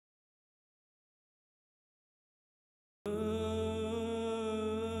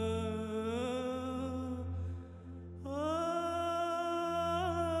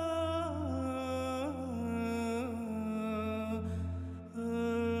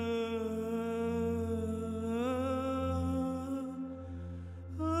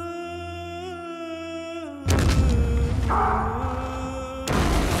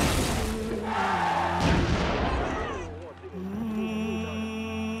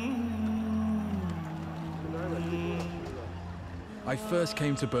I first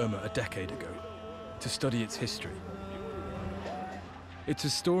came to Burma a decade ago to study its history. It's a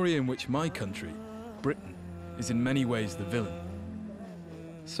story in which my country, Britain, is in many ways the villain.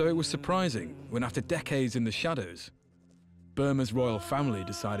 So it was surprising when, after decades in the shadows, Burma's royal family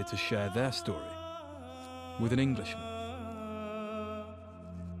decided to share their story with an Englishman.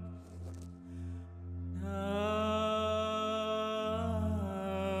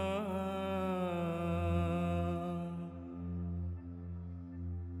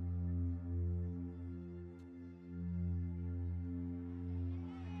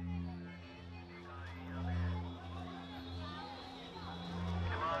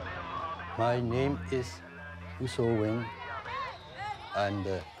 My name is Win. I'm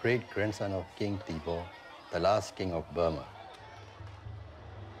the great-grandson of King Deposed, the last king of Burma.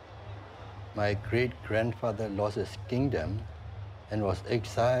 My great-grandfather lost his kingdom and was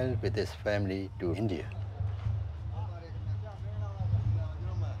exiled with his family to India.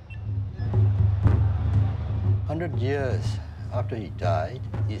 "100 years after he died,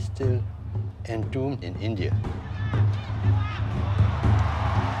 he's still entombed in India.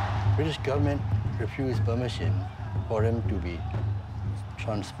 British government refused permission for him to be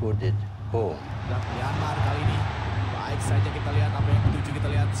transported home. Myanmar kali ini, baik saja kita lihat apa yang dituju, kita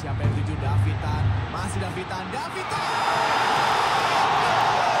lihat siapa yang dituju, Davitan, masih Davitan, Davitan!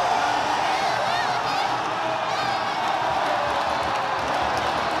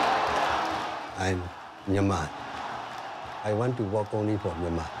 I'm Myanmar. I want to work only for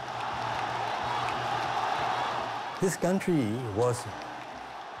Myanmar. This country was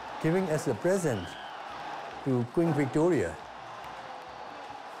giving us a present to Queen Victoria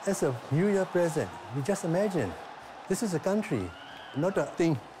as a New Year present. You just imagine, this is a country, not a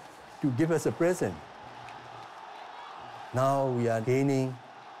thing to give us a present. Now we are gaining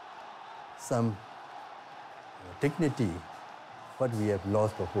some dignity, what we have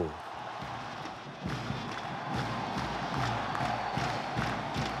lost before.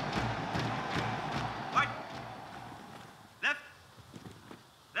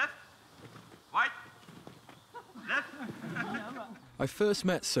 I first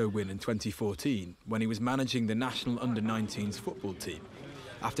met Win in 2014 when he was managing the national under-19s football team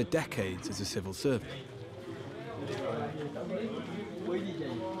after decades as a civil servant.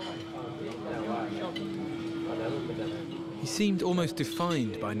 He seemed almost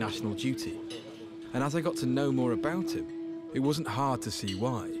defined by national duty, and as I got to know more about him, it wasn't hard to see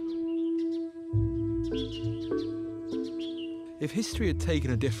why. If history had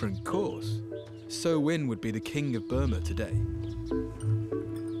taken a different course, Win would be the King of Burma today.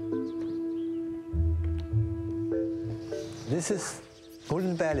 This is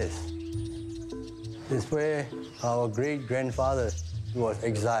Golden Palace. This is where our great-grandfather was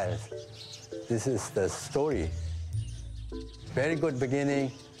exiled. This is the story. Very good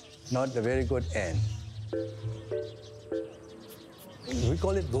beginning, not a very good end. We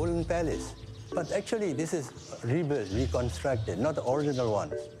call it Golden Palace, but actually this is rebuilt, reconstructed, not the original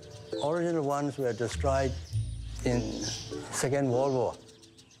ones. Original ones were destroyed in Second World War.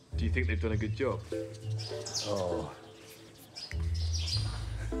 Do you think they've done a good job? Oh.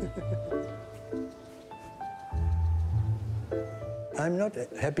 I'm not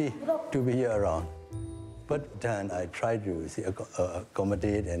happy to be here around, but then I try to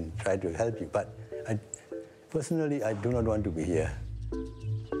accommodate and try to help you. But personally, I do not want to be here.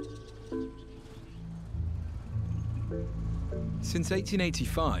 Since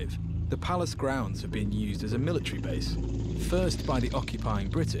 1885, the palace grounds have been used as a military base, first by the occupying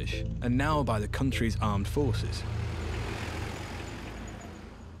British and now by the country's armed forces.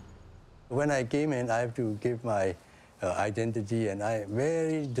 When I came in, I have to give my identity, and I'm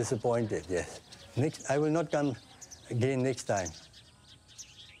very disappointed, yes. I will not come again next time.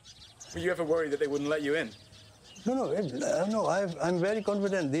 Were you ever worried that they wouldn't let you in? No, I'm very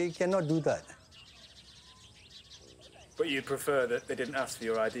confident they cannot do that. But you'd prefer that they didn't ask for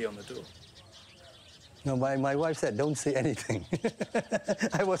your ID on the door? No, my wife said, don't say anything.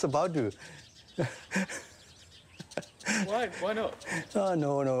 I was about to. Why not? Oh,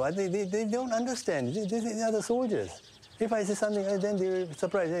 no. They don't understand. They are the soldiers. If I say something, then they will be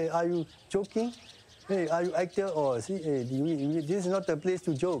surprised. Hey, are you joking? Hey, are you actor? Or see, hey, this is not the place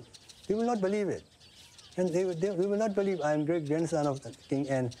to joke. They will not believe it. And they will not believe I'm great-grandson of the king,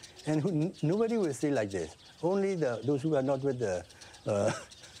 and nobody will say like this. Only those who are not with the...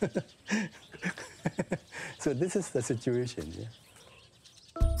 So this is the situation, yeah.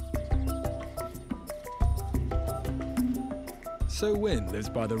 Win lives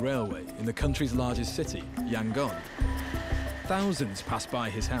by the railway in the country's largest city, Yangon. Thousands pass by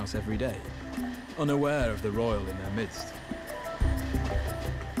his house every day, unaware of the royal in their midst.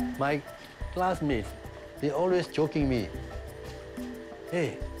 My classmates, they always joking me.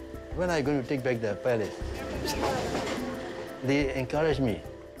 Hey, when are you going to take back the palace? They encourage me.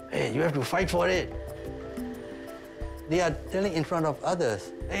 Hey, you have to fight for it. They are telling in front of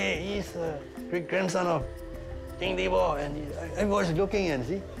others. Hey, he's a great-grandson of King Deposed. And everybody's looking and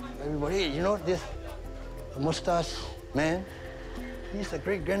see. Everybody, hey, you know this mustache man? He's a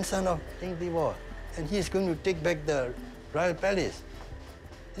great-grandson of King Deposed. And he's going to take back the royal palace.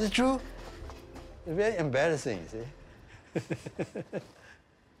 Is it true? It's very embarrassing, see?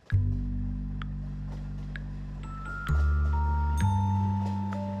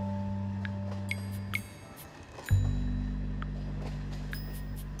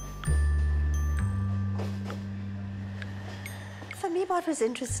 For me, what was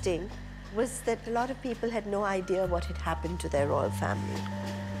interesting was that a lot of people had no idea what had happened to their royal family.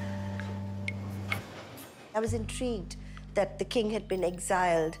 I was intrigued that the king had been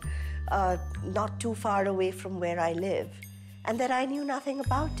exiled not too far away from where I live, and that I knew nothing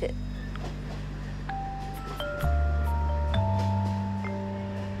about it.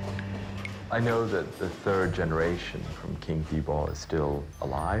 I know that the third generation from King Deposed is still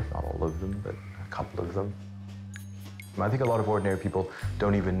alive, not all of them, but a couple of them. I think a lot of ordinary people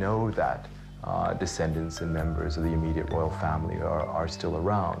don't even know that descendants and members of the immediate royal family are still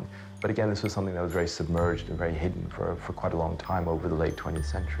around. But again, this was something that was very submerged and very hidden for quite a long time over the late 20th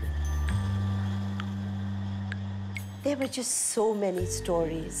century. There were just so many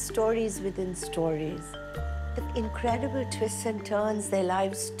stories, stories within stories. The incredible twists and turns their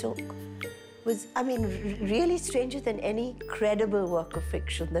lives took was, I mean, really stranger than any credible work of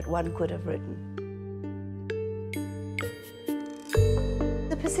fiction that one could have written.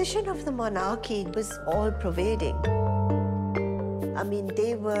 The position of the monarchy was all-pervading. I mean,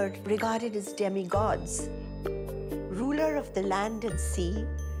 they were regarded as demigods. Ruler of the land and sea,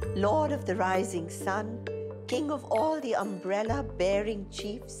 lord of the rising sun, king of all the umbrella-bearing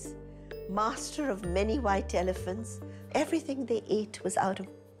chiefs, master of many white elephants. Everything they ate was out of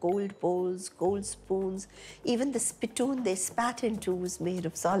gold bowls, gold spoons. Even the spittoon they spat into was made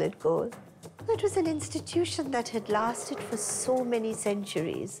of solid gold. It was an institution that had lasted for so many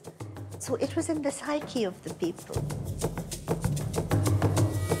centuries. So it was in the psyche of the people.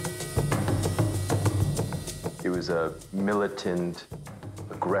 It was a militant,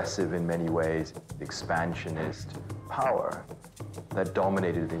 aggressive in many ways, expansionist power that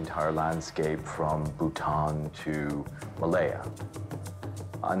dominated the entire landscape from Bhutan to Malaya,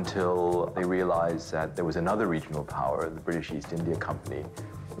 until they realized that there was another regional power, the British East India Company,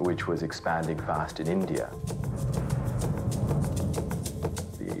 which was expanding fast in India.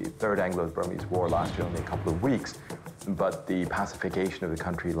 The Third Anglo-Burmese War lasted only a couple of weeks, but the pacification of the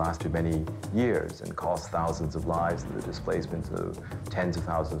country lasted many years and cost thousands of lives and the displacement of tens of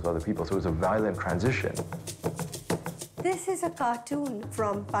thousands of other people. So it was a violent transition. This is a cartoon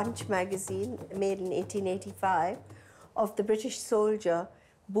from Punch magazine, made in 1885, of the British soldier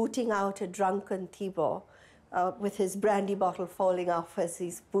booting out a drunken Thibaw with his brandy bottle falling off as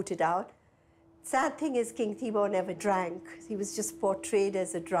he's booted out. Sad thing is, King Thibaw never drank. He was just portrayed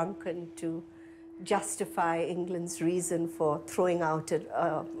as a drunkard to justify England's reason for throwing out an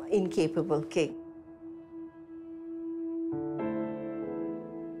incapable king.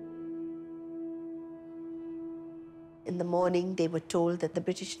 In the morning, they were told that the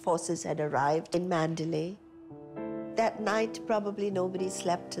British forces had arrived in Mandalay. That night, probably nobody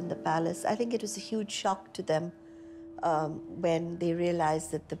slept in the palace. I think it was a huge shock to them when they realized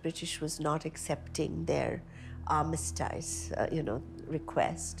that the British was not accepting their armistice,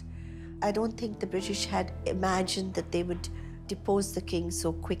 request. I don't think the British had imagined that they would depose the king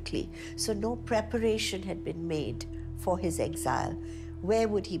so quickly. So no preparation had been made for his exile. Where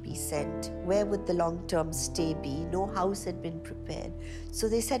would he be sent? Where would the long-term stay be? No house had been prepared. So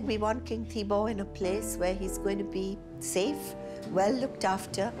they said, we want King Thibaw in a place where he's going to be safe, well looked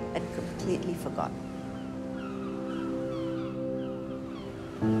after, and completely forgotten.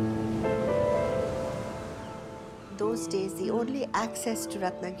 Those days, the only access to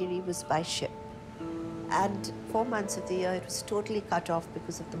Ratnagiri was by ship. And 4 months of the year, it was totally cut off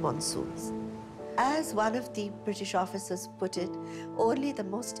because of the monsoons. As one of the British officers put it, only the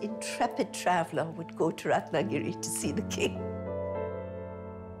most intrepid traveler would go to Ratnagiri to see the king.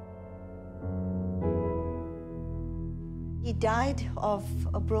 He died of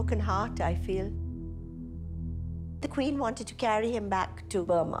a broken heart, I feel. The Queen wanted to carry him back to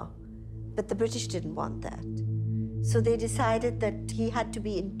Burma, but the British didn't want that. So they decided that he had to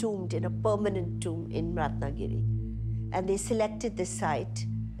be entombed in a permanent tomb in Ratnagiri. And they selected this site,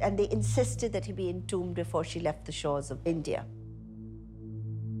 and they insisted that he be entombed before she left the shores of India.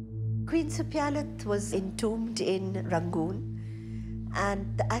 Queen Supianat was entombed in Rangoon,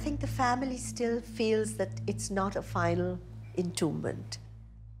 and I think the family still feels that it's not a final entombment.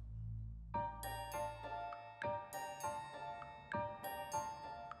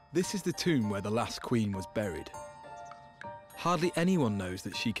 This is the tomb where the last queen was buried. Hardly anyone knows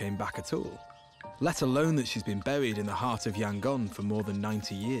that she came back at all, let alone that she's been buried in the heart of Yangon for more than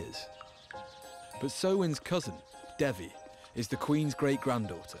 90 years. But So Win's cousin, Devi, is the Queen's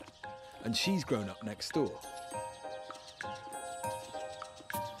great-granddaughter, and she's grown up next door.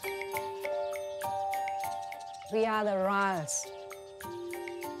 We are the royals,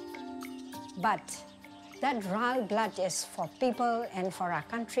 but that royal blood is for people and for our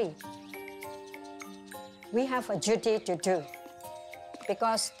country. We have a duty to do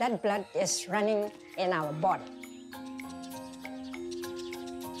because that blood is running in our body.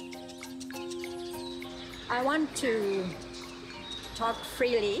 I want to talk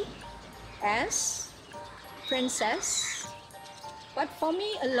freely as princess, but for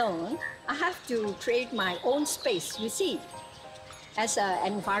me alone, I have to create my own space, you see, as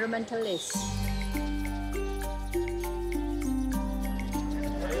an environmentalist.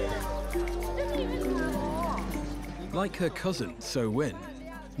 Like her cousin, So Win,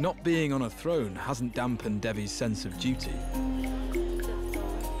 not being on a throne hasn't dampened Devi's sense of duty.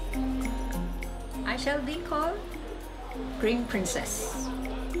 I shall be called Green Princess.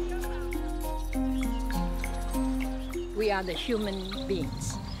 We are the human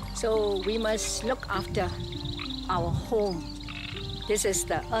beings, so we must look after our home. This is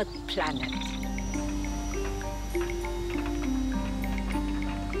the Earth planet.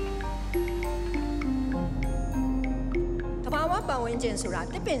 Tabawa pawenjen sura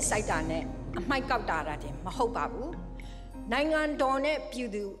tipin saita ne amai kauk ta ra de ma hout ba bu. Nangan daw ne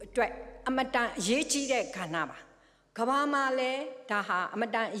pyidu atwat amatan aye ji de khana ba. Kaba ma le da ha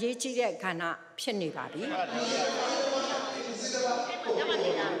amatan aye ji de khana phit ne ba bi.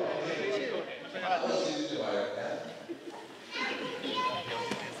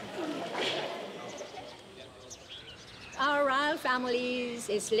 Our royal families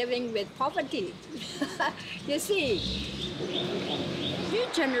is living with poverty. You see, new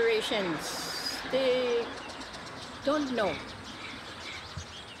generations, they don't know.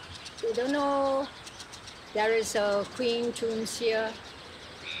 They don't know there is a queen tomb here,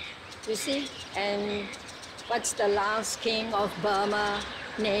 you see, and what's the last king of Burma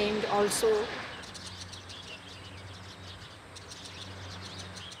named also.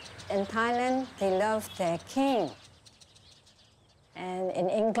 In Thailand, they love their king. And in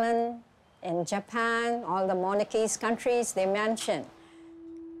England, in Japan, all the monarchies countries, they mention.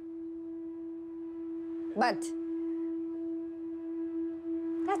 But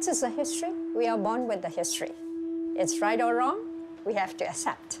that's just the history. We are born with the history. It's right or wrong, we have to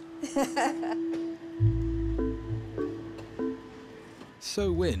accept.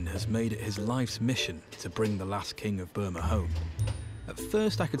 So Win has made it his life's mission to bring the last king of Burma home. At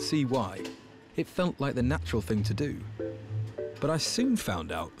first I could see why. It felt like the natural thing to do. But I soon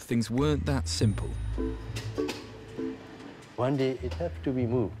found out things weren't that simple. One day it has to be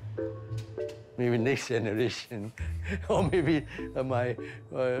moved. Maybe next generation, or maybe my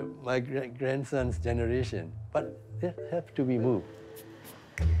grandson's generation. But it has to be moved.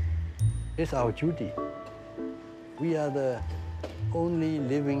 It's our duty. We are the only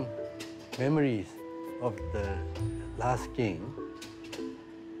living memories of the last king.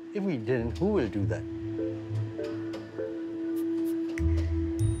 If we didn't, who will do that?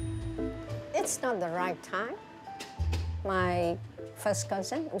 It's not the right time. My first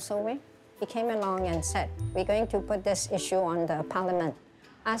cousin, Usowe, he came along and said, we're going to put this issue on the parliament.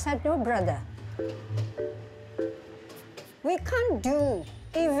 I said, no, brother. We can't do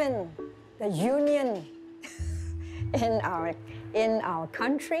even the union in our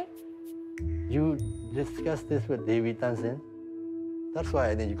country. You discussed this with David Tansen. That's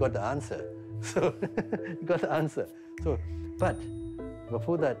why then you got the answer. So you got the answer. So, but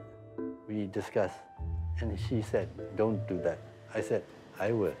before that, we discussed, and she said, don't do that. I said,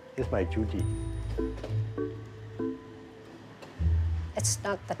 I will. It's my duty. It's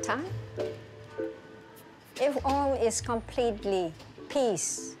not the time. If all is completely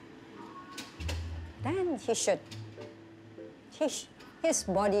peace, then his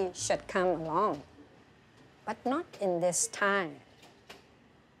body should come along. But not in this time.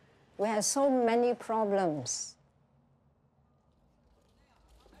 We have so many problems.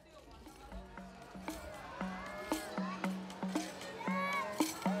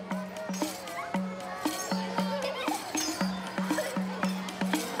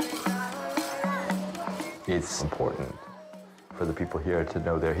 It's important for the people here to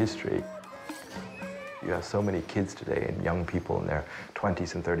know their history. You have so many kids today and young people in their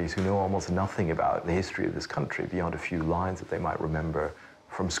 20s and 30s who know almost nothing about the history of this country beyond a few lines that they might remember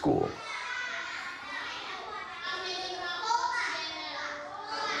from school.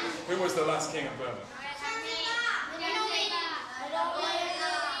 Who was the last king of Burma?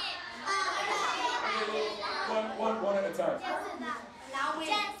 One at a time.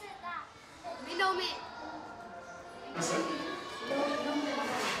 Listen.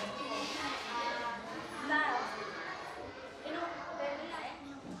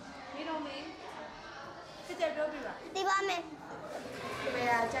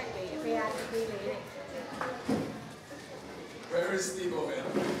 Where is Steve over here?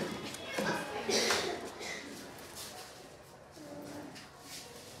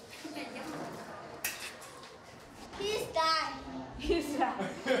 He's died. He's died.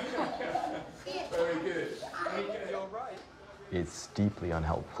 Very good. You're right. It's deeply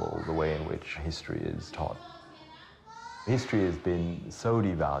unhelpful the way in which history is taught. History has been so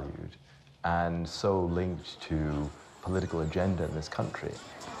devalued and so linked to political agenda in this country.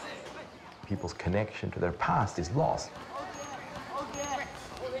 People's connection to their past is lost.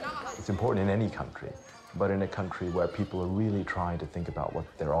 It's important in any country, but in a country where people are really trying to think about what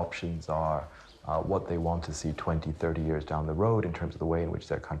their options are, what they want to see 20, 30 years down the road in terms of the way in which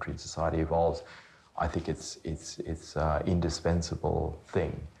their country and society evolves, I think it's an indispensable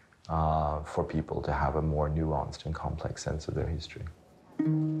thing for people to have a more nuanced and complex sense of their history.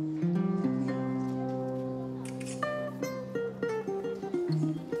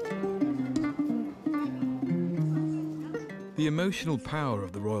 The emotional power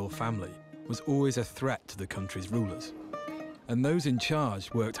of the royal family was always a threat to the country's rulers, and those in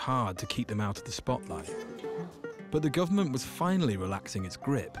charge worked hard to keep them out of the spotlight. But the government was finally relaxing its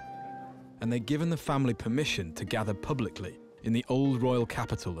grip, and they'd given the family permission to gather publicly in the old royal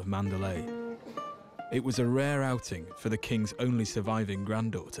capital of Mandalay. It was a rare outing for the king's only surviving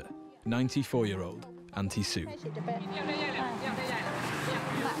granddaughter, 94-year-old Auntie Sue.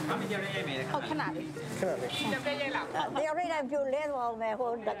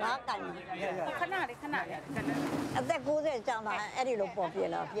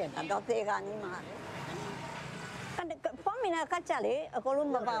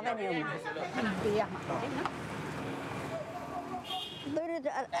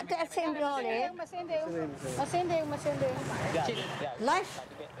 Life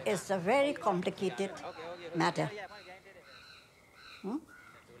is a very complicated matter.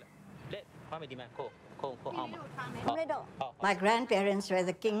 My grandparents were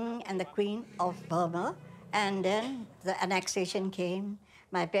the king and the queen of Burma, and then the annexation came.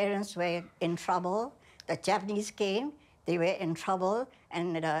 My parents were in trouble. The Japanese came, they were in trouble,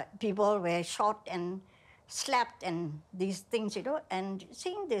 and the people were shot and slapped and these things, you know, and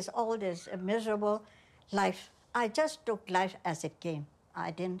seeing this, all this miserable life, I just took life as it came.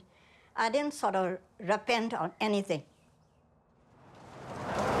 I didn't sort of repent on anything.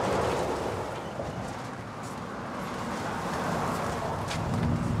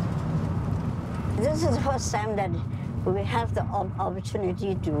 This is the first time that we have the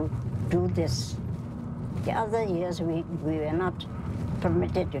opportunity to do this. The other years, we were not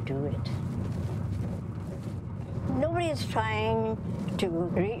permitted to do it. Nobody is trying to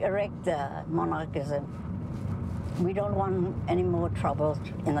re-erect the monarchism. We don't want any more trouble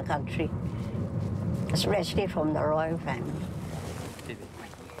in the country, especially from the royal family.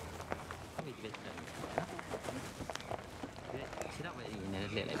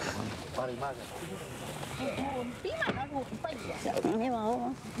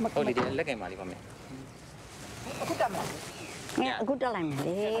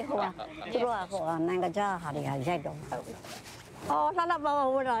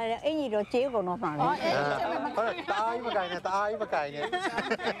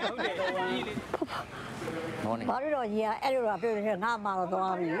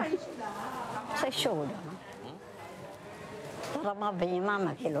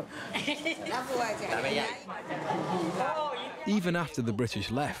 Even after the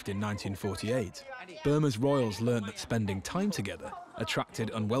British left in 1948, Burma's royals learnt that spending time together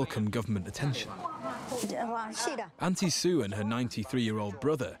attracted unwelcome government attention. Auntie Sue and her 93-year-old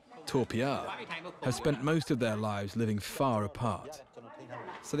brother, Torpiar, have spent most of their lives living far apart,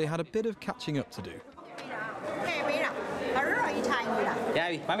 so they had a bit of catching up to do.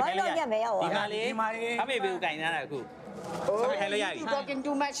 You're talking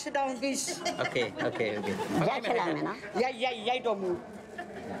too much. Sit down, please. Okay. Okay.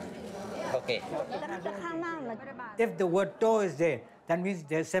 If the word "to" is there, that means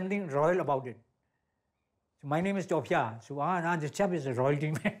there's something royal about it. So my name is Topia. So the chap is a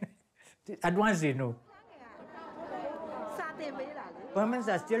royalty man. Advance they know. Burmans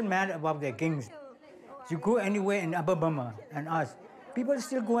are still mad about their kings. You go anywhere in Upper Burma and ask, people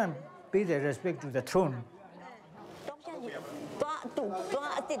still go and pay their respect to the throne.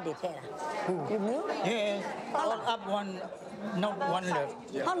 Yes, all up one, not one left.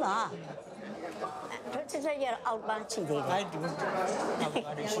 I do.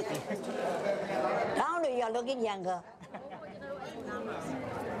 Now you're looking younger.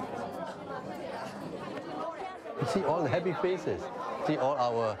 You see all the happy faces. See all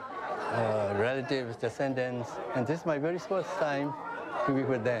our relatives, descendants, and this is my very first time to be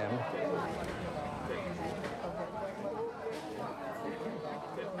with them.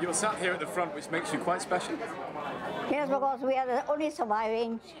 You're sat here at the front, which makes you quite special. Yes, because we are the only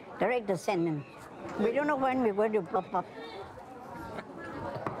surviving direct descendants. We don't know when we're going to pop up.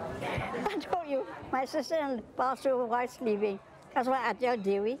 I told you, my sister passed away while sleeping. That's why I tell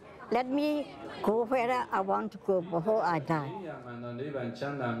Dewi, let me go where I want to go before I die.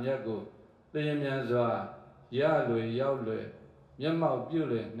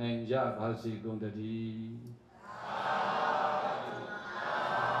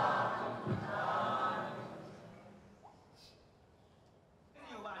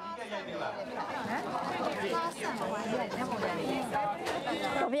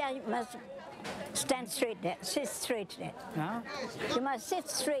 You must stand straight there, sit straight there. Huh? You must sit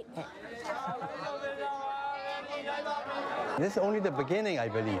straight there. This is only the beginning, I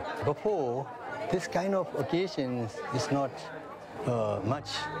believe. Before, this kind of occasions is not much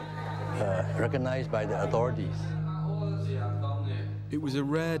recognized by the authorities. It was a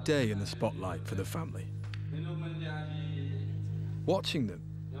rare day in the spotlight for the family. Watching them,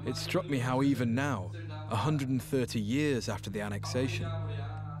 it struck me how even now, 130 years after the annexation,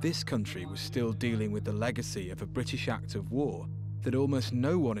 this country was still dealing with the legacy of a British act of war that almost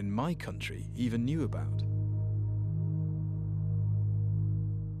no one in my country even knew about.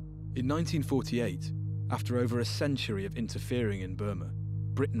 In 1948, after over a century of interfering in Burma,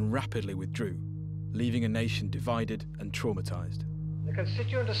 Britain rapidly withdrew, leaving a nation divided and traumatized. The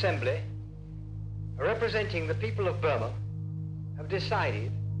Constituent Assembly, representing the people of Burma, have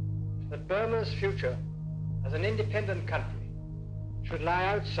decided that Burma's future as an independent country should lie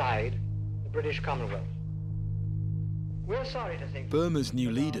outside the British Commonwealth. We're sorry to think Burma's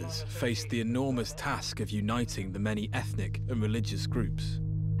new leaders faced the enormous task of uniting the many ethnic and religious groups.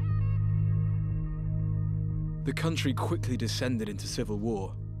 The country quickly descended into civil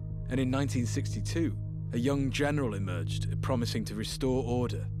war, and in 1962, a young general emerged promising to restore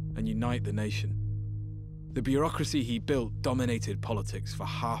order and unite the nation. The bureaucracy he built dominated politics for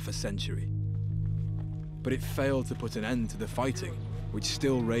half a century. But it failed to put an end to the fighting, which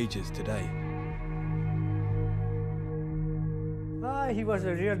still rages today. He was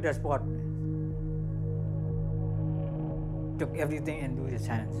a real despot. Took everything into his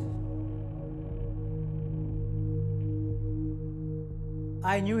hands.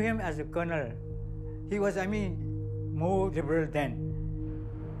 I knew him as a colonel. He was, more liberal then.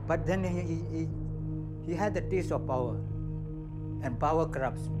 But then he had the taste of power, and power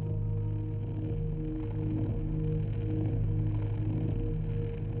corrupts.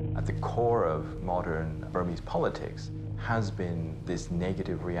 At the core of modern Burmese politics has been this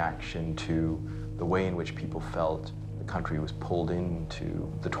negative reaction to the way in which people felt the country was pulled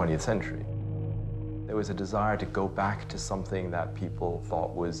into the 20th century. There was a desire to go back to something that people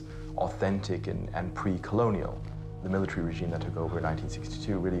thought was authentic and pre-colonial. The military regime that took over in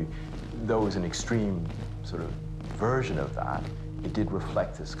 1962 really, though it was an extreme sort of version of that, it did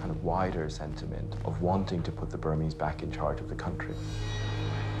reflect this kind of wider sentiment of wanting to put the Burmese back in charge of the country.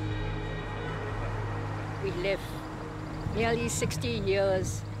 We lived nearly 60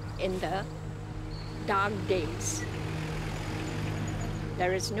 years in the dark days.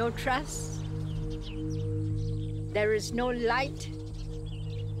 There is no trust. There is no light.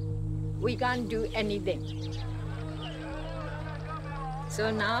 We can't do anything. So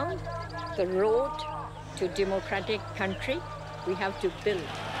now, the road to democratic country, we have to build.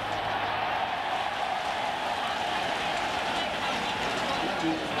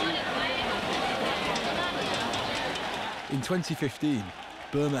 In 2015,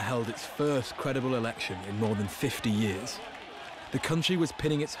 Burma held its first credible election in more than 50 years. The country was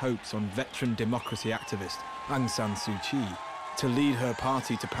pinning its hopes on veteran democracy activist Aung San Suu Kyi to lead her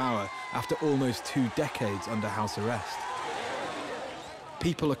party to power after almost 2 decades under house arrest.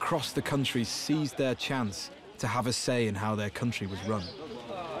 People across the country seized their chance to have a say in how their country was run.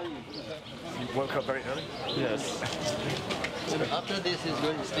 You woke up very early? Yes. After this, he's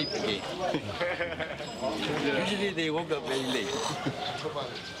going to sleep again. Usually they woke up very late.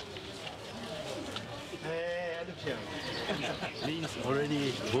 Means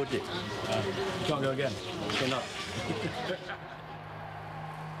already voted. Can't go again. Cannot.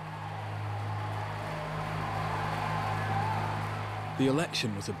 The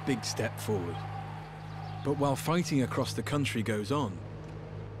election was a big step forward. But while fighting across the country goes on,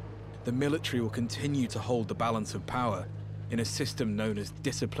 the military will continue to hold the balance of power in a system known as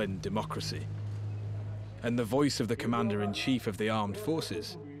disciplined democracy. And the voice of the Commander-in-Chief of the Armed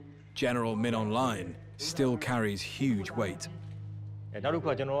Forces, General Min Aung Hlaing, still carries huge weight. နောက်တစ်ခု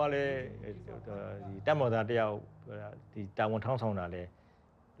ကကျွန်တော်ကလည်းတပ်မတော်သားတယောက်ဒီတာဝန်ထမ်းဆောင်တာလဲ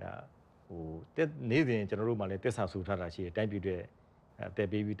ဟိုနေ့စဉ်ကျွန်တော်တို့မှလည်းတက်ဆာဆူထားတာရှိတယ်တိုင်းပြည်တွေအသက်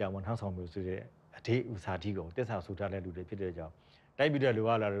ပေးပြီးတာဝန်ထမ်းဆောင်မျိုးဆိုတဲ့အထေးဥစားတိကိုတက်ဆာဆူထားတဲ့လူတွေဖြစ်တဲ့ကြောင့်တိုင်းပြည်တွေလို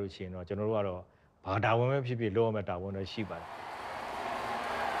အပ်လာလို့ရှိရင်တော့ကျွန်တော်တို့ကတော့ဘာတာဝန်ပဲဖြစ်ဖြစ်လိုရမယ့်တာဝန်တွေရှိပါတယ်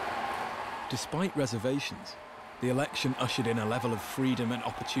Despite reservations, the election ushered in a level of freedom and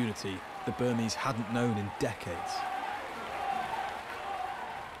opportunity the Burmese hadn't known in decades.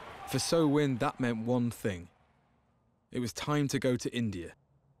 For So Win, that meant one thing. It was time to go to India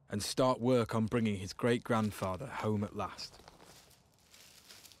and start work on bringing his great-grandfather home at last.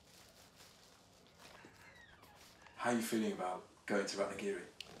 How are you feeling about going to Ratnagiri?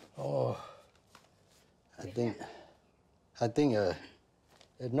 Oh, I think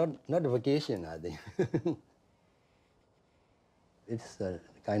not a vacation, I think. It's a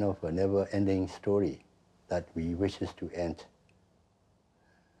kind of a never-ending story that we wishes to end,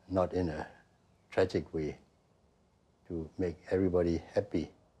 not in a tragic way, to make everybody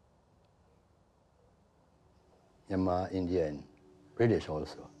happy. Myanmar, India, and British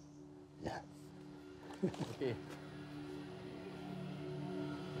also. Yeah. Okay.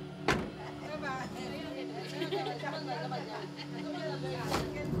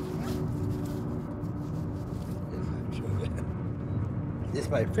 This is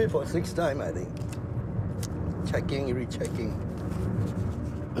my 5th or 6th time, I think. Checking, rechecking.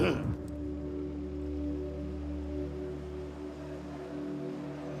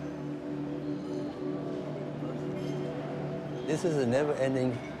 This is a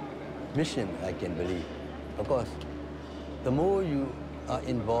never-ending mission, I can believe. Of course, the more you are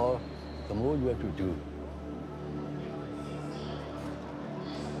involved, the more you have to do.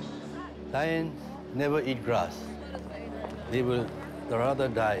 Lions never eat grass. They will rather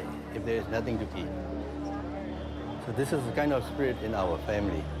die if there is nothing to eat. So this is the kind of spirit in our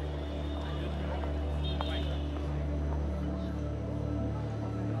family.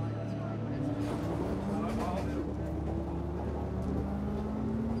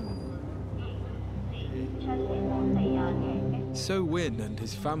 So Win and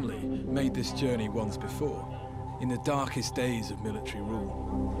his family made this journey once before, in the darkest days of military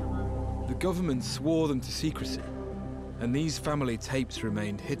rule. The government swore them to secrecy, and these family tapes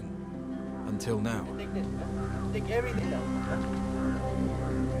remained hidden until now. Take everything down.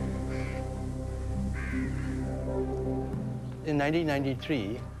 In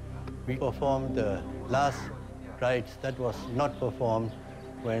 1993, we performed the last rites that was not performed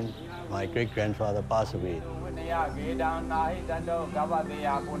when my great-grandfather passed away. There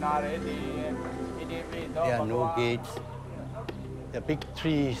are no gates. There are big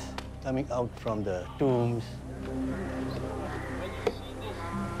trees coming out from the tombs.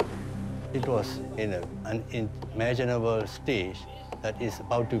 It was in an unimaginable stage that is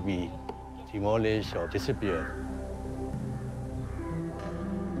about to be demolished or disappear.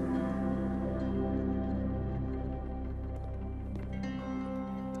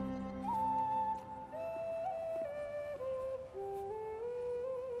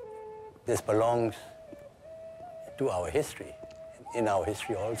 This belongs to our history, in our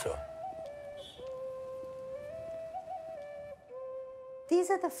history also. These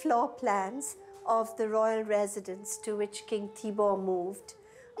are the floor plans of the royal residence to which King Thibaw moved.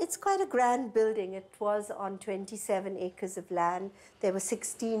 It's quite a grand building. It was on 27 acres of land. There were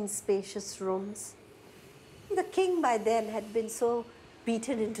 16 spacious rooms. The king by then had been so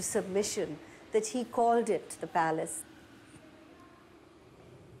beaten into submission that he called it the palace.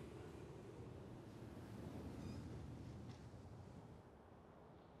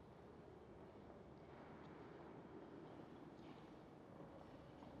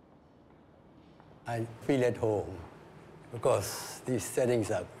 I feel at home because these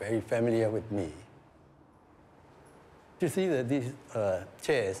settings are very familiar with me. You see that these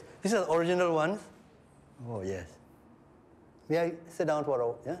chairs, these are the original ones? Oh, yes. May I sit down for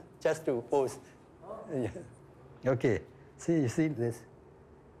a, yeah? Just to pose. Yeah. Okay. See, you see this?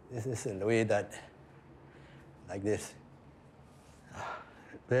 This is the way that, like this.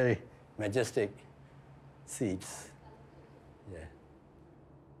 very majestic seats. Yeah.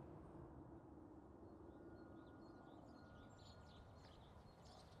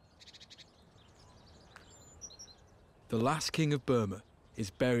 The last king of Burma is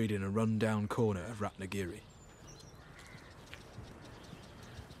buried in a run-down corner of Ratnagiri.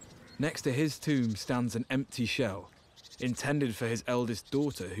 Next to his tomb stands an empty shell, intended for his eldest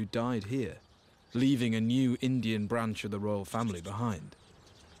daughter who died here, leaving a new Indian branch of the royal family behind.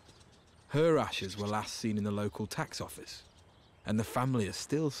 Her ashes were last seen in the local tax office, and the family are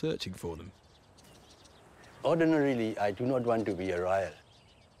still searching for them. Ordinarily, I do not want to be a royal.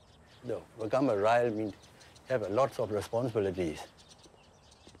 No, become a royal means have lots of responsibilities.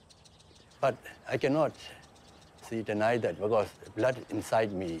 But I cannot deny that because the blood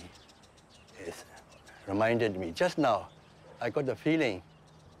inside me is reminded me. Just now, I got the feeling,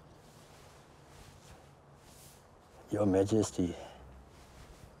 Your Majesty,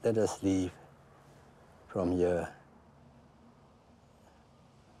 let us leave from here.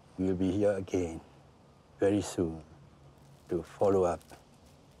 We'll be here again very soon to follow up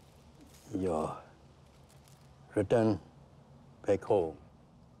your return back home.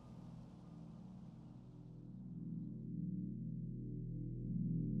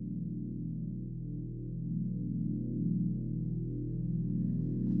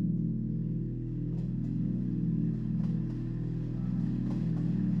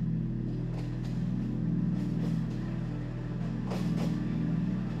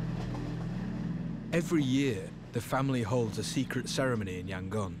 Every year, the family holds a secret ceremony in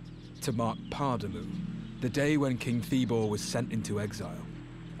Yangon to mark Pardamu, the day when King Thibaw was sent into exile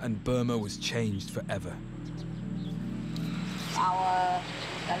and Burma was changed forever.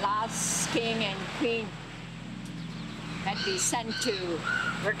 The last king and queen had been sent to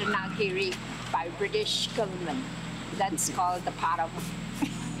Ratnagiri by British government. That's called the Pardamu.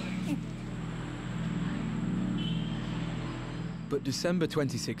 But December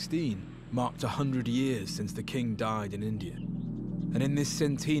 2016 marked 100 years since the king died in India. And in this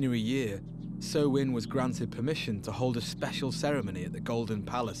centenary year, So Win was granted permission to hold a special ceremony at the Golden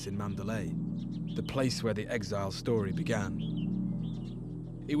Palace in Mandalay, the place where the exile story began.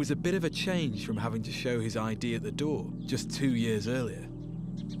 It was a bit of a change from having to show his ID at the door just 2 years earlier.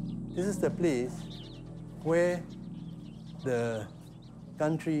 This is the place where the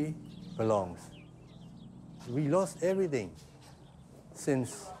country belongs. We lost everything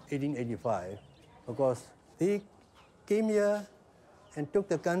since 1885 because they came here and took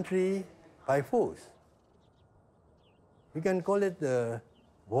the country by force. We can call it the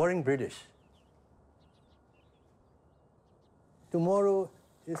warring British. Tomorrow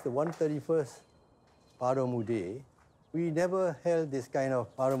is the 131st Pardamu Day. We never held this kind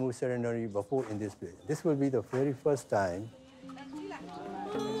of Pardamu ceremony before in this place. This will be the very first time.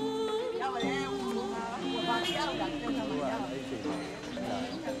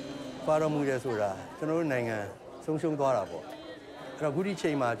 Pardamu တဲ့ဆိုတာကျွန်တော်တို့နိုင်ငံဆုံးရှုံးသွားတာပေါ့အဲ့တော့ခုဒီချိ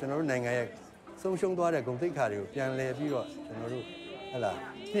န်မှာကျွန်တော်တို့နိုင်ငံရဲ့ဆုံးရှုံးသွားတဲ့ဂုဏ်သိက္ခာတွေကိုပြန်လည်ပြီးတော့ကျွန်တော်တို့ဟဲ့လား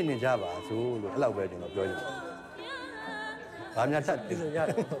ဖြစ်နေကြပါစို့လို့အဲ့လောက်ပဲကျွန်တော်ပြောချင်ပါတယ်။ဘာများထပ်ပြည့်ရ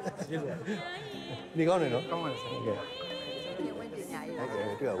တယ်။ဒီကောင်းနေနော်။ကောင်းပါစေ။ဟုတ်ကဲ့။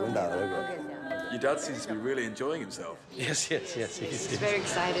တွေ့ရဝန်တာပဲ။ Your dad seems to be really enjoying himself. Yes. He's very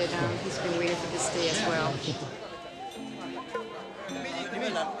excited. He's been waiting for this day as well.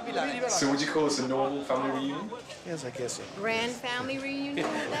 So would you call this a normal family reunion? Yes, I guess so. Grand family reunion,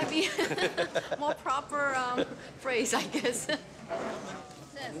 would that be more proper phrase, I guess?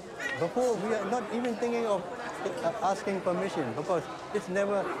 Before, we are not even thinking of asking permission because it's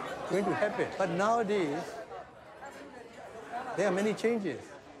never going to happen. But nowadays, there are many changes.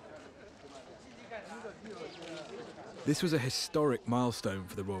 This was a historic milestone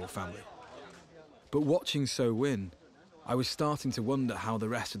for the royal family. But watching So Win, I was starting to wonder how the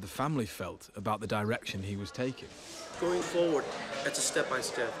rest of the family felt about the direction he was taking. Going forward, it's a step by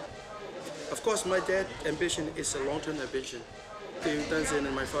step. Of course, my dad's ambition is a long-term ambition. David Dunson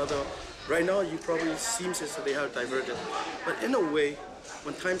and my father, right now, you probably seems as though they have diverted. But in a way,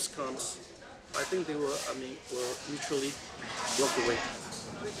 when times comes, I think they will mutually walk away.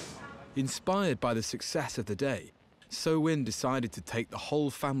 Inspired by the success of the day, So Win decided to take the whole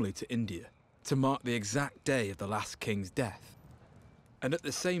family to India to mark the exact day of the last king's death. And at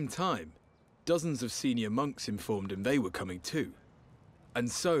the same time, dozens of senior monks informed him they were coming too. And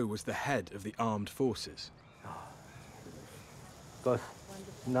so was the head of the armed forces. Because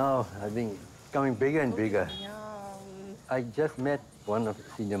now, I think, it's coming bigger and bigger. I just met one of the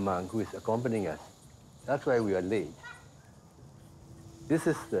senior monks who is accompanying us. That's why we are late. This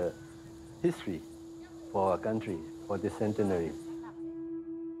is the history for our country, for this centenary.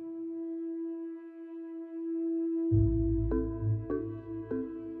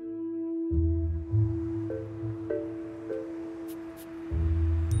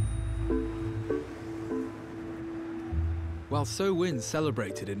 While So Win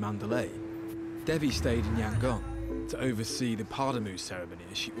celebrated in Mandalay, Devi stayed in Yangon to oversee the Pardamu ceremony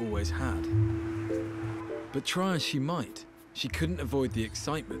as she always had. But try as she might, she couldn't avoid the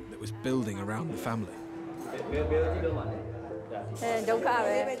excitement that was building around the family.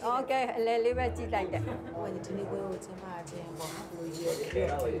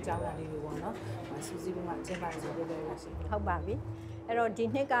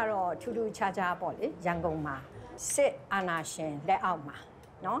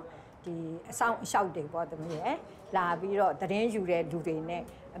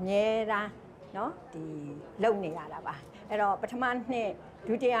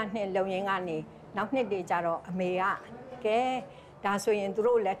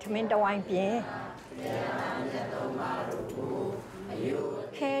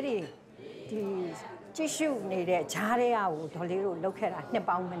 Carry the tissue needed Jaria, Dolero, Locara,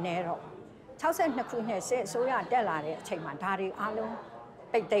 Nebau Manero. Thousand Nakune said, so ya delare, Chemantari, Alo,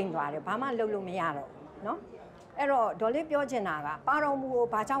 Paytain, Bama, Lulumiaro, no? Ero, Dolipio Genara, Paromu,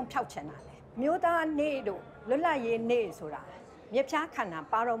 Bajam Tauchenale, Muta Nedo, Lula ye Nesura, Miepchakana,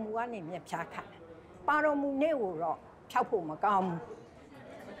 Paromuani, Miepchakan, Paromu Neuro, Chapu Magam.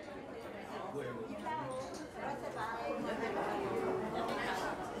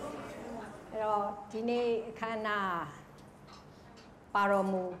 Dine Kana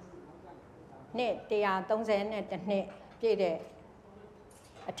Paromu Net, they are don't send at the net, did a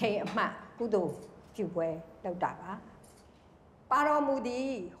tay of mat, Kudo, Jubwe, Lodava.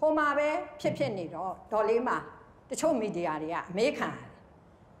 Paromudi, Homabe, Pipenido, Dolima, the Chomidia, Mekan.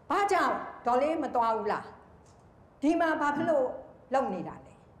 Pajam, Dolima Doula, Dima Bablo,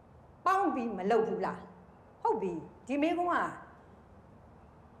 Lonidale, Boundby Malobula, Hobby, Dimegua,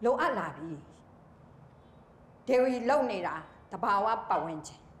 Lo Alabi. Dairy Lonida, the Bawa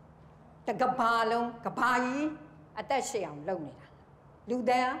Bawenche. The Gabalum, Gabai, at that sham Lonida.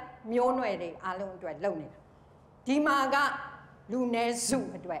 Luda, Mionwede, Alon to Lonida. Dimaga, Lunes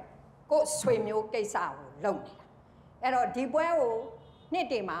Zoo at way. Go swim your case out, Lonida. Ero Dibueo,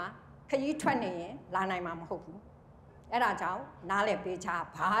 Nidima, Kayi 20, Lana Mam Hoku. Era Jow, Nale Picha,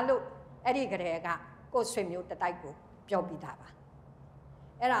 Palo, Eddie Grega, go swim you the Daigo, Jobitaba.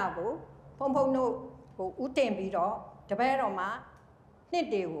 Era go, Pompono. Utembido, the Beroma,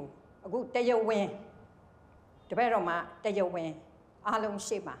 Nidu, a good day you win. The Beroma, day you win. Alum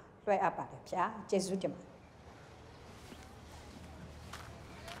Shima, right up at the Pia, Jesudim.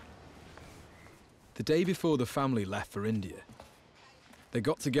 The day before the family left for India, they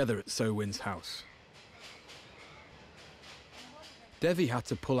got together at So Win's house. Devi had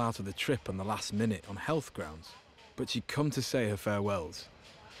to pull out of the trip on the last minute on health grounds, but she'd come to say her farewells.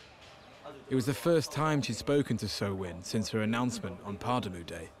 It was the first time she'd spoken to So Win since her announcement on Pardamu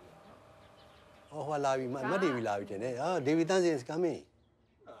Day. Oh, David Tanzania is coming.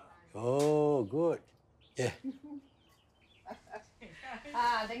 Oh, good. Yeah.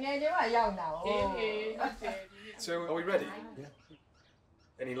 So, are we ready? Yeah.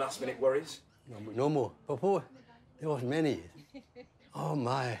 Any last-minute worries? No more. Before, there was many. Oh,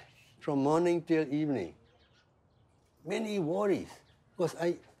 my. From morning till evening. Many worries. Because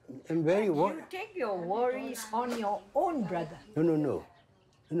I'm very worried. You take your worries on your own, brother. No.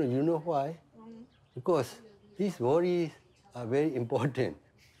 You know why? Because these worries are very important.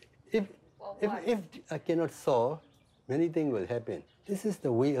 If I cannot solve, many things will happen. This is the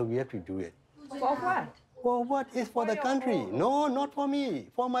way we have to do it. For what? For what is for the country? No, not for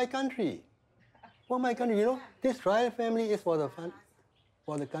me. For my country. For my country. You know, this royal family is for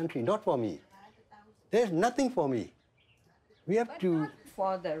the country, not for me. There's nothing for me. We have to.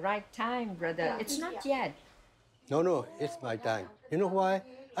 For the right time, brother. It's not yet. No, it's my time. You know why?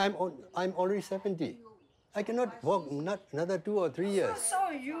 I'm already 70. I cannot work not another 2 or 3 years. So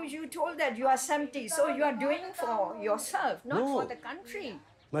you told that you are 70, so you are doing for yourself, not for the country.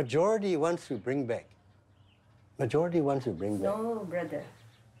 Majority wants to bring back. Majority wants to bring back. No, brother.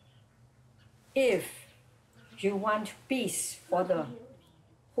 If you want peace for the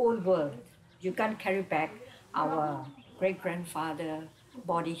whole world, you can't carry back our great-grandfather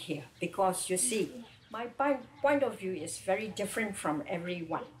body here. Because you see, my point of view is very different from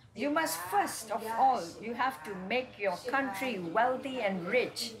everyone. You must first of all, you have to make your country wealthy and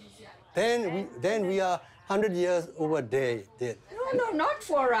rich. Then we are 100 years over there. No, not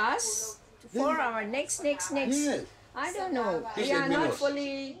for us. For our next. Yes. I don't know. We are not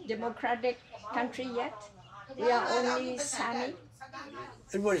fully democratic country yet. We are only Sami.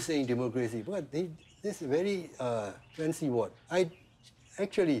 Everybody is saying democracy, but this is very fancy word. I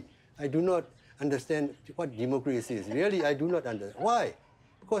do not understand what democracy is. Really, I do not understand. Why?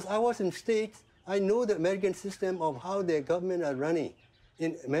 Because I was in States I know the American system of how their government are running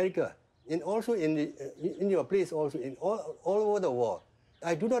in America, and also in your place, also in all over the world.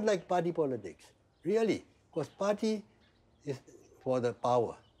 I do not like party politics, really, because party is for the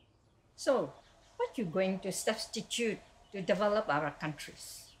power. So, what you going to substitute to develop our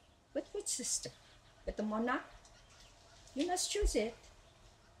countries? With which system? With the monarch? You must choose it.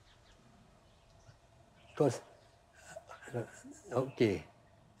 Because, okay,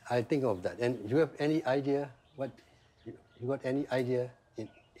 I think of that. And you have any idea what, you got any idea?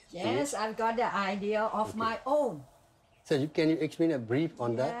 Yes, I've got the idea of my own. So can you explain a brief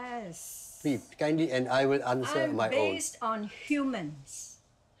on that? Yes. Brief, kindly, and I will answer my own. Based on humans,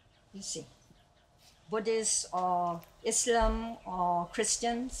 you see. Buddhists or Islam or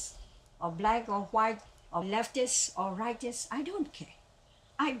Christians or black or white or leftists or rightists, I don't care.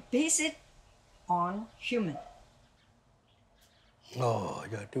 I base it on human. Oh,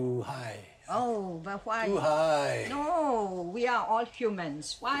 you're too high. Oh, but why? Too high. No, we are all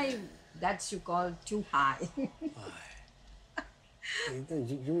humans. Why that's you call too high?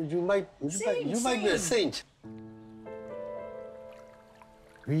 You might be a saint.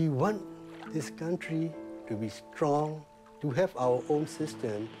 We want this country to be strong, to have our own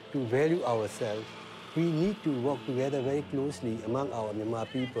system, to value ourselves. We need to work together very closely among our Myanmar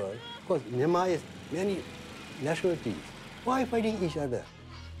people, because Myanmar is many nationalities. Why fighting each other?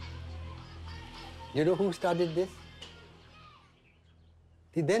 You know who started this?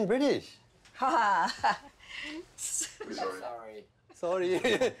 The then British. Sorry. Sorry,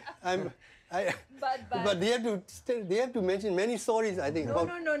 but they have to mention many stories, I think. No.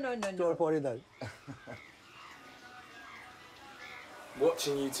 For that.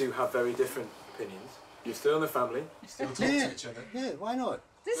 Watching you two have very different opinions. You're still in the family. You still talk to each other. Yeah, why not?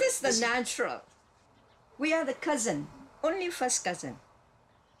 This is the natural. We are the cousin, only first cousin.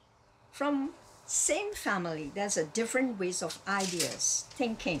 From same family, there's a different ways of ideas,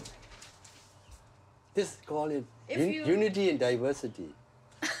 thinking. This call it unity and diversity.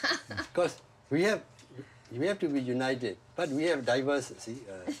 Because we have to be united, but we have diversity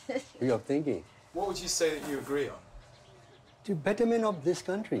way of thinking. What would you say that you agree on? The betterment of this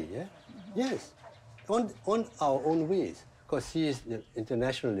country, yeah? Yes, on our own ways. Because she is the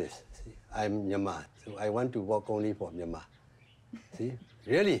internationalist. See? I'm Myanmar, so I want to work only for Myanmar. See,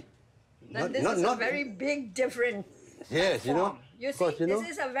 really. This is a very big, different yes, platform. You see, you know, this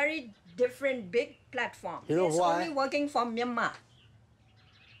is a very different, big platform. You know It's why? only working for Myanmar.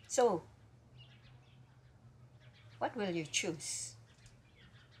 So, what will you choose?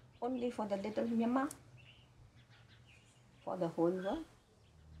 Only for the little Myanmar? For the whole world?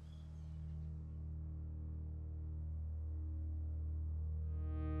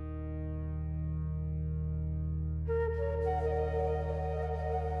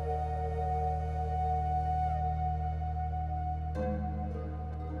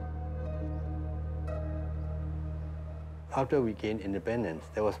 After we gained independence,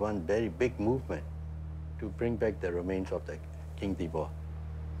 there was one very big movement to bring back the remains of the King Deposed.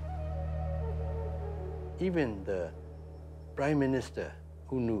 Even the Prime Minister,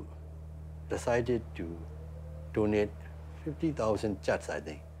 who knew, decided to donate 50,000 chats, I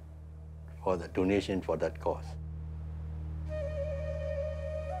think, for the donation for that cause.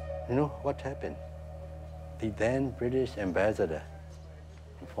 You know what happened? The then British ambassador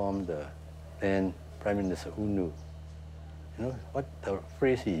informed the then Prime Minister, who knew. You know what the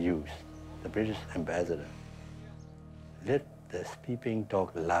phrase he used, the British ambassador? Let the sleeping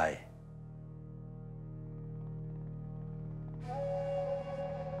dog lie.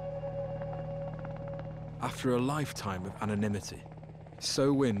 After a lifetime of anonymity,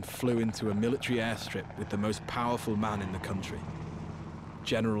 So Win flew into a military airstrip with the most powerful man in the country,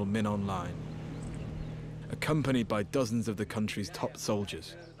 General Min Aung Hlaing, accompanied by dozens of the country's top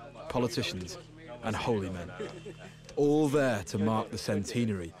soldiers, politicians, and holy men, all there to mark the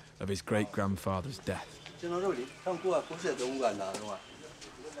centenary of his great-grandfather's death.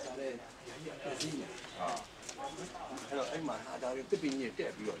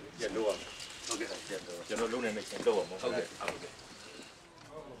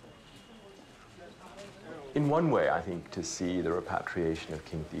 In one way, I think to see the repatriation of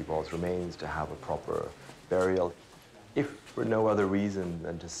King Deposed remains to have a proper burial, if for no other reason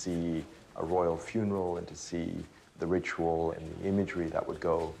than to see a royal funeral and to see the ritual and the imagery that would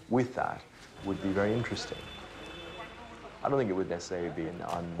go with that would be very interesting. I don't think it would necessarily be an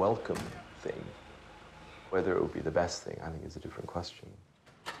unwelcome thing. Whether it would be the best thing, I think, is a different question.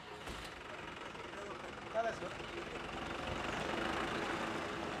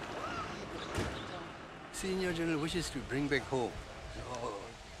 Senior General wishes to bring back home.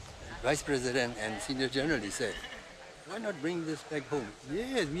 vice president and senior general, he said, why not bring this back home?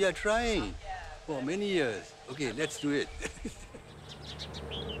 Yes, we are trying for many years. Okay, let's do it.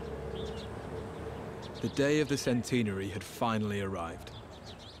 The day of the centenary had finally arrived,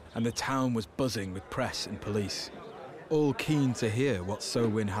 and the town was buzzing with press and police, all keen to hear what So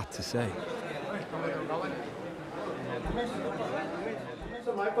Win had to say.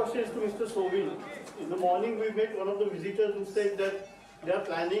 So my question is to Mr. So Win. In the morning we met one of the visitors who said that they are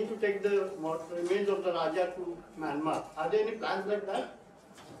planning to take the remains of the Raja to Myanmar. Are there any plans like that?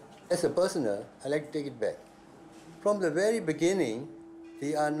 As a personal, I like to take it back. From the very beginning,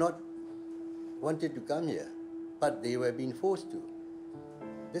 they are not wanted to come here, but they were being forced to.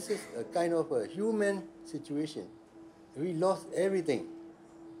 This is a kind of a human situation. We lost everything.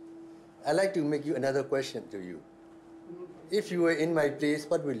 I'd like to make you another question to you. If you were in my place,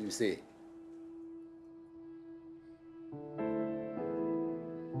 what will you say?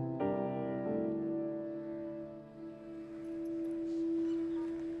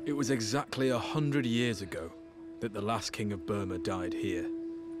 It was exactly 100 years ago that the last King of Burma died here,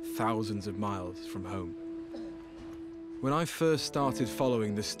 thousands of miles from home. When I first started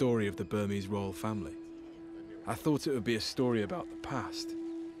following the story of the Burmese royal family, I thought it would be a story about the past.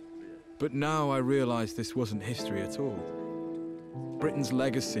 But now I realise this wasn't history at all. Britain's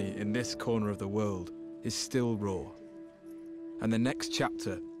legacy in this corner of the world is still raw. And the next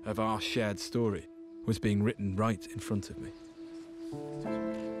chapter of our shared story was being written right in front of me.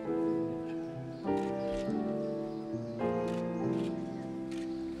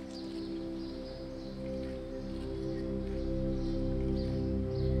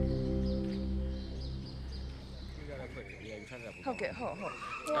 Okay, hold.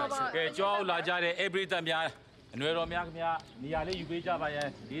 Okay, Joe, Lajare, every time ya, Nuero Miakmia, Niali,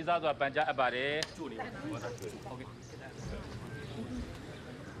 Ubija, these are the Panja Abare. Okay.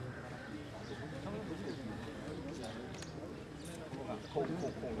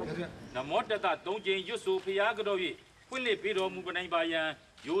 Namota, don't you so Piagodovi, Willie Pido Mubanaya,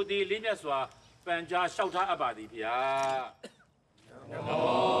 you the Linyaswa, Panja Shouta Abadi Pia.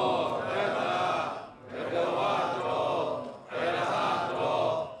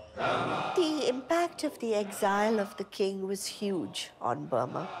 The impact of the exile of the king was huge on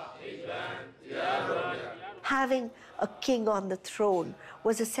Burma. Having a king on the throne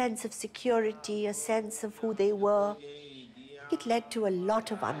was a sense of security, a sense of who they were. It led to a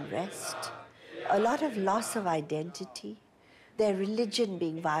lot of unrest, a lot of loss of identity, their religion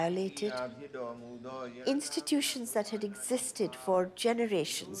being violated. Institutions that had existed for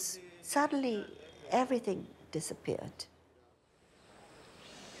generations, suddenly everything disappeared.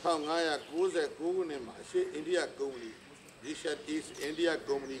 1599年မှာရှေ့အိန္ဒိယကုမ္ပဏီ Richard East India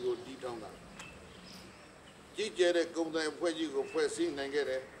Company ကိုတည်ထောင်တာကြီးကျယ်တဲ့ကုန်သွယ်အဖွဲ့ကြီးကိုဖွဲ့စည်းနိုင်ခဲ့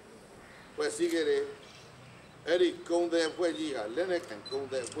တယ်ဖွဲ့စည်းခဲ့တယ်အဲ့ဒီကုန်သွယ်အဖွဲ့ကြီးဟာလက်နက်ကန်ကုန်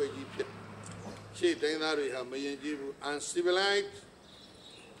သွယ်အဖွဲ့ကြီးဖြစ်ရှေ့တိုင်းသားတွေဟာမယဉ်ကျေးဘူး uncivilized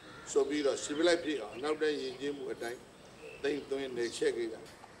ဆိုပြီးတော့ civilized ဖြစ်အောင်နောက်တဲ့ယဉ်ကျေးမှုအတိုင်းသိမ့်သွင်းနေချက်ခဲ့တာ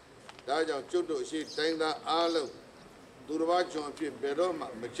ဒါကြောင့်ကျွတ်တို့ရှေ့တိုင်းသားအားလုံး Durvachon Pin Bedoma,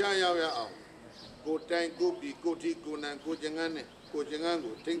 Machaya out. Go tank, go be, go tea, go nan, go jangan, go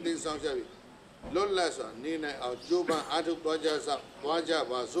jangango, think things sound shabby. Lolasa, Nina, out Juba, Atu Bajasa, Waja,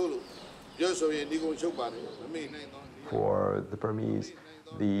 Basulu, just so you Nigo Chopani. For the Burmese,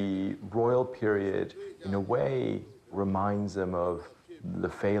 the royal period, in a way, reminds them of the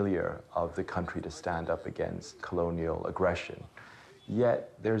failure of the country to stand up against colonial aggression. Yet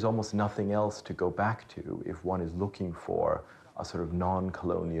there's almost nothing else to go back to if one is looking for a sort of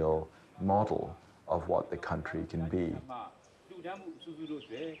non-colonial model of what the country can be.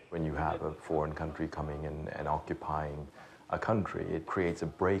 When you have a foreign country coming in and occupying a country, it creates a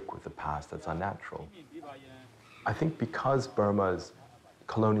break with the past that's unnatural. I think because Burma's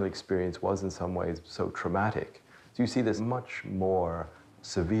colonial experience was in some ways so traumatic, so you see this much more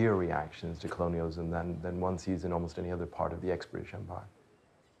severe reactions to colonialism than one sees in almost any other part of the ex-British Empire.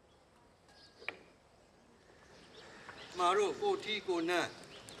 Maro, go tea, go na,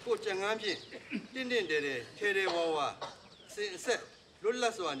 go jangampi, didn't they? Tere wawa, say,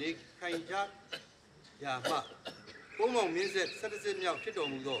 Lulaswani, Kainja, Yama. Como means that citizen of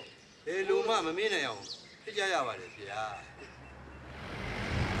Chidomugo, Eluma, Mamina, Pijaya, yeah.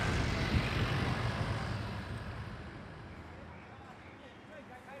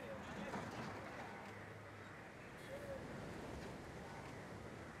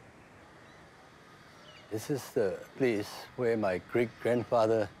 This is the place where my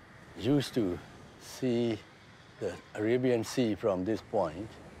great-grandfather used to see the Arabian Sea from this point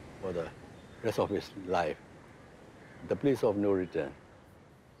for the rest of his life, the place of no return.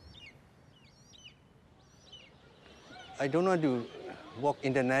 I don't want to walk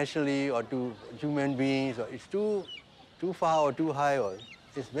internationally or to human beings, or it's too far or too high, or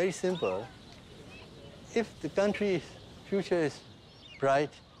it's very simple. If the country's future is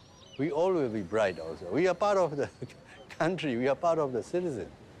bright, we all will be bright also. We are part of the country, we are part of the citizen.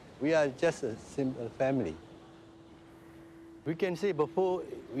 We are just a simple family. We can say before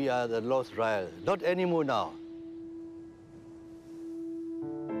we are the lost royal, not anymore now.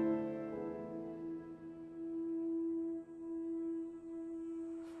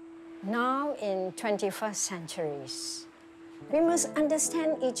 Now in 21st centuries, we must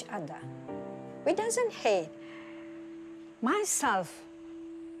understand each other. We doesn't hate. Myself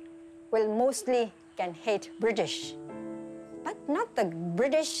will mostly can hate British, but not the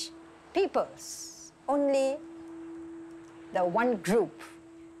British peoples, only the one group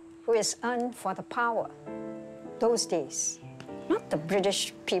who is earned for the power those days, not the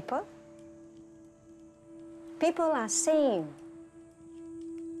British people. People are same.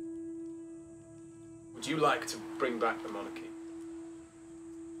 Would you like to bring back the monarchy?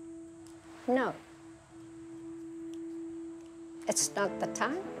 No. It's not the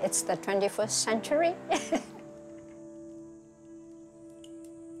time. It's the 21st century.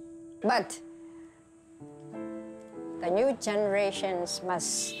 But the new generations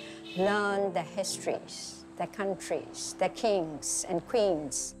must learn the histories, the countries, the kings and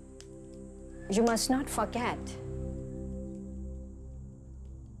queens. You must not forget.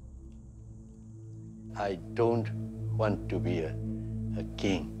 I don't want to be a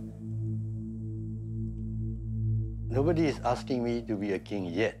king. Nobody is asking me to be a king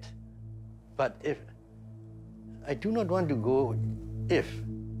yet. But if I do not want to go if.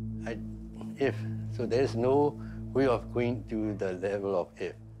 So there is no way of going to the level of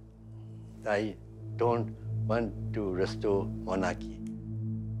if. I don't want to restore monarchy.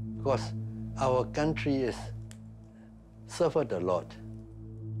 Because our country has suffered a lot.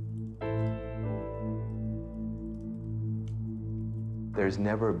 There's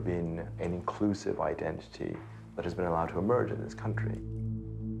never been an inclusive identity that has been allowed to emerge in this country.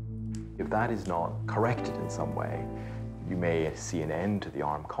 If that is not corrected in some way, you may see an end to the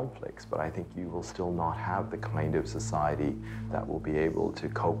armed conflicts, but I think you will still not have the kind of society that will be able to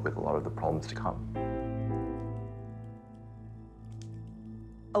cope with a lot of the problems to come.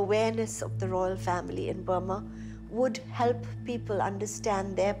 Awareness of the royal family in Burma would help people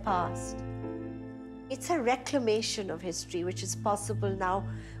understand their past. It's a reclamation of history which is possible now,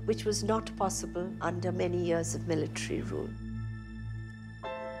 which was not possible under many years of military rule.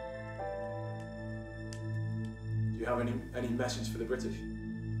 Do you have any message for the British?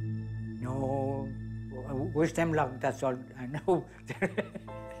 No, wish them luck, that's all I know.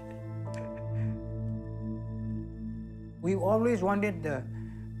 We always wanted the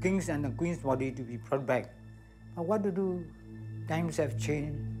kings and the queen's body to be brought back. But what to do? Times have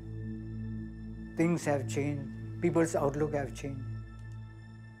changed. Things have changed. People's outlook have changed.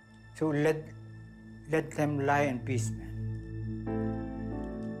 So let them lie in peace, man.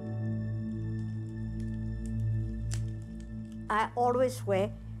 I always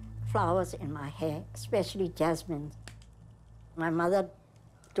wear flowers in my hair, especially jasmine. My mother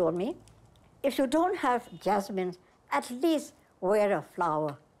told me, if you don't have jasmine, at least wear a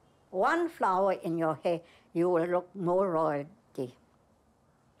flower. One flower in your hair, you will look more royalty.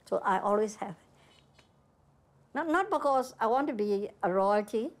 So I always have it. Not because I want to be a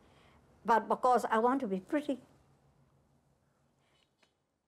royalty, but because I want to be pretty.